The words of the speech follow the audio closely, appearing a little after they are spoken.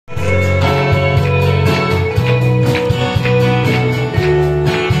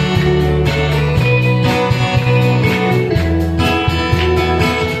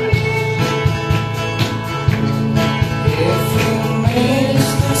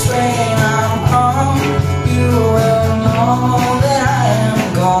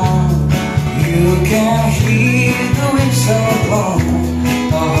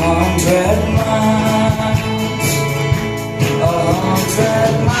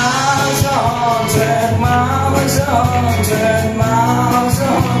100 miles,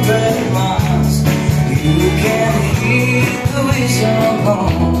 100 miles. You can hear the whistle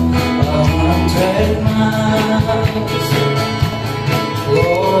home 100 miles.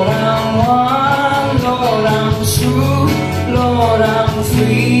 Lord, I'm one, Lord, I'm two, Lord, I'm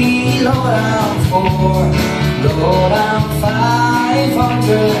three, Lord, I'm four, Lord, I'm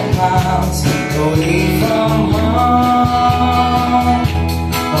 500 miles away from home.